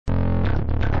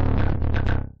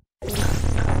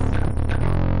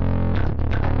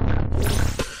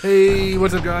Hey,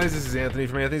 what's up guys? This is Anthony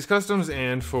from Anthony's Customs,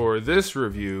 and for this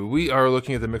review, we are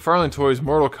looking at the McFarlane Toys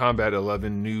Mortal Kombat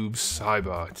 11 NOOB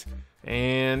SAIBOT.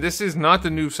 And this is not the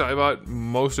NOOB SAIBOT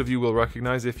most of you will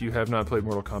recognize if you have not played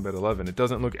Mortal Kombat 11. It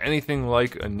doesn't look anything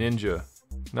like a ninja.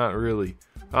 Not really.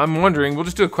 I'm wondering, we'll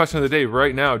just do a question of the day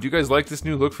right now. Do you guys like this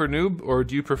new look for NOOB, or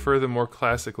do you prefer the more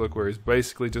classic look where he's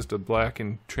basically just a black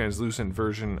and translucent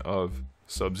version of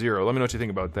Sub-Zero? Let me know what you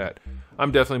think about that.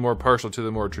 I'm definitely more partial to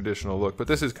the more traditional look, but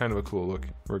this is kind of a cool look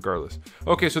regardless.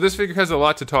 Okay, so this figure has a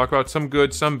lot to talk about, some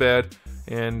good, some bad,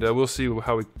 and we'll see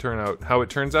how it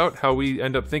turns out, how we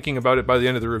end up thinking about it by the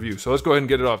end of the review. So let's go ahead and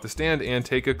get it off the stand and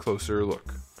take a closer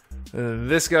look.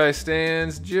 This guy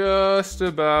stands just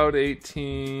about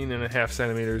 18.5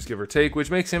 centimeters, give or take, which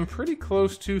makes him pretty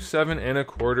close to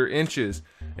 7¼ inches.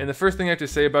 And the first thing I have to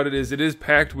say about it is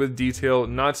packed with detail.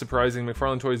 Not surprising,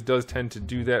 McFarlane Toys does tend to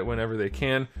do that whenever they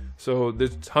can. So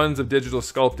there's tons of digital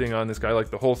sculpting on this guy, like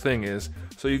the whole thing is.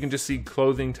 So you can just see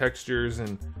clothing textures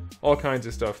and all kinds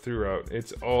of stuff throughout.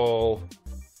 It's all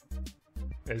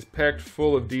as packed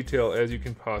full of detail as you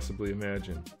can possibly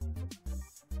imagine.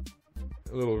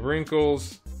 Little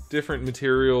wrinkles, different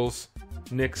materials,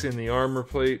 nicks in the armor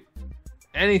plate.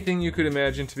 Anything you could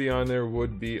imagine to be on there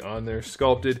would be on there,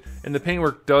 sculpted. And the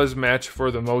paintwork does match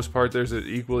for the most part. There's an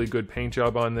equally good paint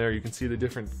job on there. You can see the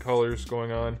different colors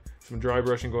going on. Some dry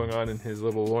brushing going on in his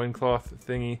little loincloth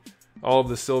thingy. All of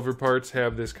the silver parts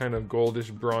have this kind of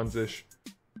goldish, bronzish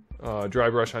dry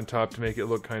brush on top to make it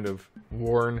look kind of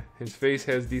worn. His face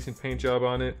has decent paint job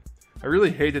on it. I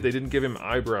really hate that they didn't give him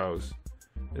eyebrows.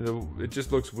 It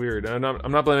just looks weird. And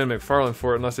I'm not blaming McFarlane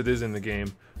for it unless it is in the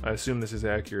game. I assume this is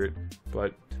accurate.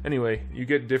 But anyway, you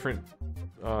get different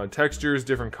textures,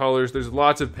 different colors. There's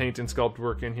lots of paint and sculpt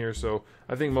work in here, so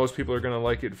I think most people are going to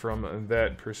like it from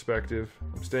that perspective.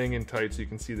 I'm staying in tight so you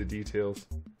can see the details.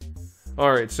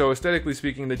 Alright, so aesthetically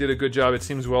speaking, they did a good job. It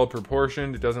seems well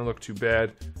proportioned. It doesn't look too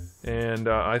bad. And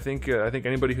I think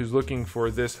anybody who's looking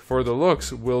for this for the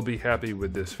looks will be happy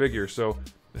with this figure. So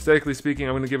aesthetically speaking,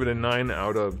 I'm going to give it a 9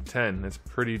 out of 10. That's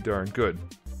pretty darn good.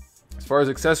 As far as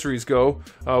accessories go,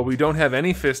 we don't have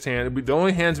any fist hand. The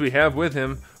only hands we have with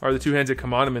him are the two hands that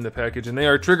come on him in the package, and they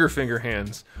are trigger finger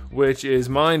hands, which is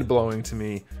mind-blowing to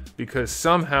me, because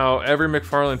somehow every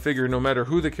McFarlane figure, no matter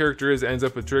who the character is, ends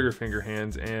up with trigger finger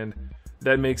hands, and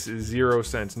that makes 0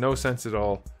 sense. No sense at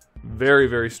all. Very,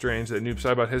 very strange that NOOB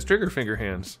SAIBOT has trigger finger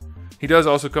hands. He does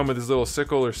also come with his little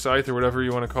sickle or scythe or whatever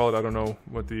you want to call it. I don't know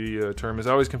what the term is.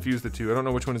 I always confuse the two. I don't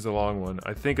know which one is the long one.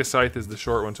 I think a scythe is the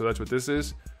short one, so that's what this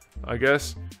is, I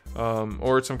guess.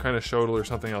 Or it's some kind of shuttle or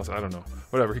something else. I don't know.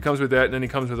 Whatever. He comes with that, and then he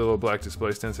comes with a little black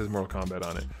display stand that says Mortal Kombat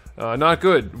on it. Not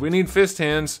good. We need fist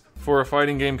hands for a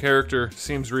fighting game character.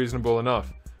 Seems reasonable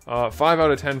enough. 5 out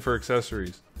of 10 for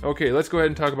accessories. Okay, let's go ahead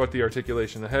and talk about the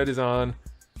articulation. The head is on.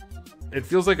 It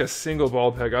feels like a single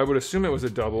ball peg. I would assume it was a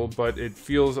double, but it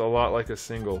feels a lot like a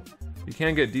single. You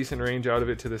can get decent range out of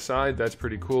it to the side. That's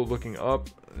pretty cool. Looking up,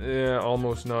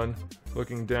 almost none.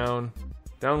 Looking down,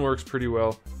 works pretty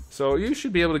well. So you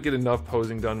should be able to get enough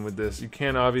posing done with this. You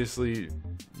can obviously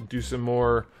do some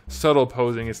more subtle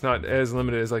posing. It's not as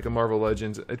limited as like a Marvel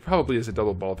Legends. It probably is a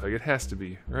double ball peg. It has to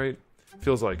be, right?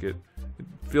 Feels like it. It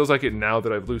feels like it now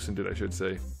that I've loosened it, I should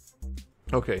say.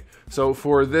 Okay, so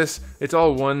for this, it's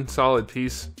all one solid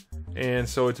piece, and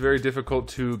so it's very difficult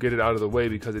to get it out of the way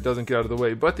because it doesn't get out of the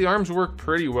way, but the arms work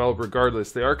pretty well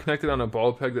regardless. They are connected on a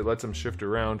ball peg that lets them shift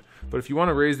around, but if you want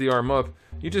to raise the arm up,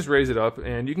 you just raise it up,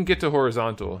 and you can get to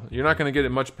horizontal. You're not going to get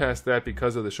it much past that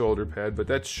because of the shoulder pad, but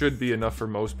that should be enough for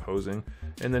most posing.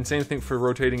 And then same thing for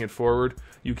rotating it forward.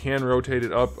 You can rotate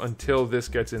it up until this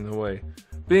gets in the way.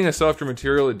 Being a softer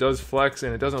material, it does flex,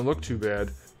 and it doesn't look too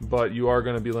bad. But you are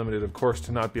going to be limited, of course,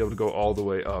 to not be able to go all the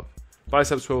way up.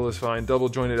 Bicep swivel is fine. Double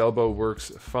jointed elbow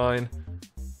works fine.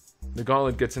 The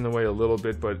gauntlet gets in the way a little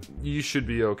bit, but you should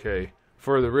be okay.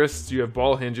 For the wrists, you have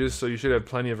ball hinges, so you should have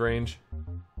plenty of range.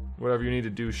 Whatever you need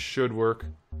to do should work.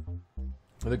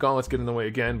 The gauntlets get in the way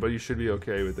again, but you should be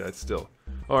okay with that still.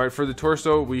 Alright, for the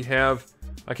torso, we have...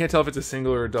 I can't tell if it's a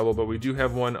single or a double, but we do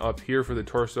have one up here for the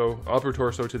torso, upper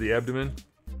torso to the abdomen.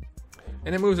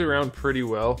 And it moves around pretty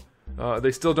well.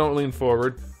 They still don't lean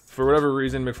forward. For whatever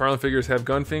reason, McFarlane figures have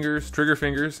gun fingers, trigger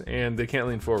fingers, and they can't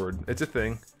lean forward. It's a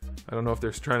thing. I don't know if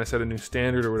they're trying to set a new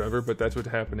standard or whatever, but that's what's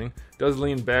happening. Does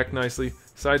lean back nicely.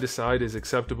 Side to side is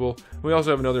acceptable. We also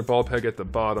have another ball peg at the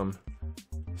bottom.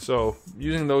 So,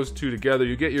 using those two together,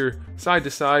 you get your side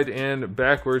to side and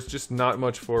backwards, just not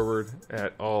much forward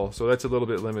at all. So that's a little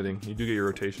bit limiting. You do get your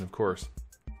rotation, of course.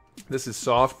 This is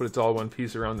soft, but it's all one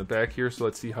piece around the back here, so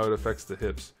let's see how it affects the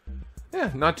hips. Yeah,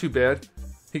 not too bad.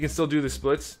 He can still do the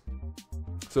splits.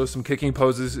 So some kicking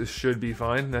poses should be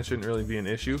fine. That shouldn't really be an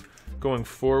issue. Going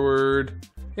forward,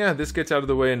 yeah, this gets out of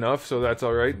the way enough, so that's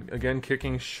alright. Again,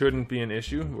 kicking shouldn't be an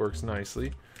issue. Works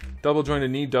nicely. Double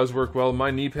jointed knee does work well.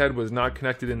 My knee pad was not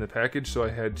connected in the package, so I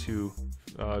had to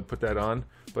put that on,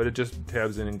 but it just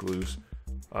tabs in and glues.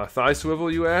 Thigh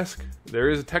swivel, you ask? There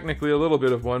is technically a little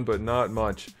bit of one, but not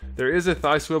much. There is a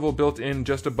thigh swivel built in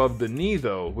just above the knee,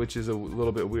 though, which is a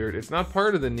little bit weird. It's not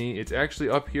part of the knee, it's actually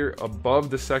up here above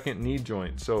the second knee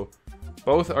joint. So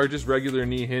both are just regular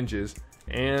knee hinges,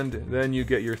 and then you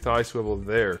get your thigh swivel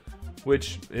there,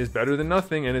 which is better than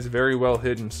nothing and is very well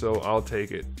hidden, so I'll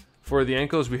take it. For the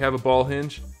ankles, we have a ball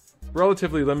hinge.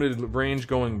 Relatively limited range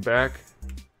going back.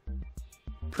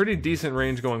 Pretty decent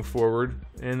range going forward.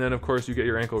 And then, of course, you get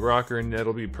your ankle rocker, and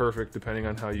that'll be perfect depending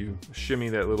on how you shimmy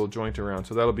that little joint around.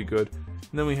 So that'll be good.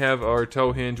 And then we have our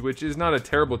toe hinge, which is not a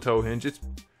terrible toe hinge.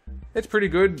 It's pretty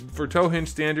good. For toe hinge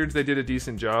standards, they did a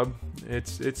decent job.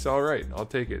 It's alright. I'll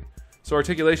take it. So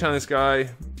articulation on this guy,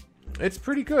 it's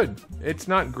pretty good. It's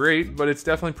not great, but it's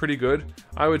definitely pretty good.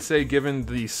 I would say, given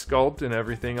the sculpt and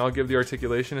everything, I'll give the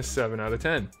articulation a 7 out of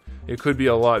 10. It could be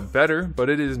a lot better, but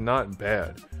it is not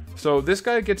bad. So this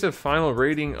guy gets a final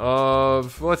rating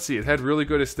of, let's see, it had really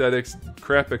good aesthetics,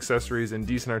 crap accessories, and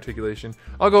decent articulation.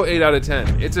 I'll go 8 out of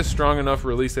 10. It's a strong enough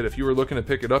release that if you were looking to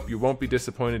pick it up, you won't be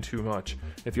disappointed too much.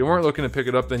 If you weren't looking to pick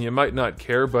it up, then you might not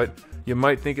care, but you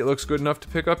might think it looks good enough to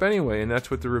pick up anyway, and that's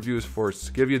what the review is for. It's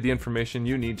to give you the information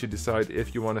you need to decide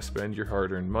if you want to spend your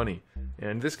hard-earned money.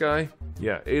 And this guy,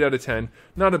 yeah, 8 out of 10.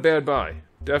 Not a bad buy.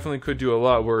 Definitely could do a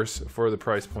lot worse for the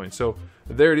price point. So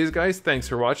there it is, guys. Thanks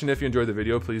for watching. If you enjoyed the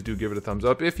video, please do give it a thumbs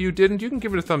up. If you didn't, you can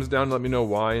give it a thumbs down and let me know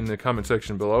why in the comment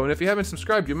section below. And if you haven't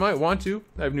subscribed, you might want to.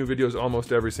 I have new videos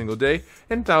almost every single day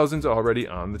and thousands already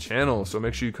on the channel. So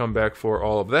make sure you come back for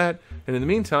all of that. And in the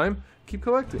meantime, keep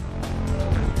collecting.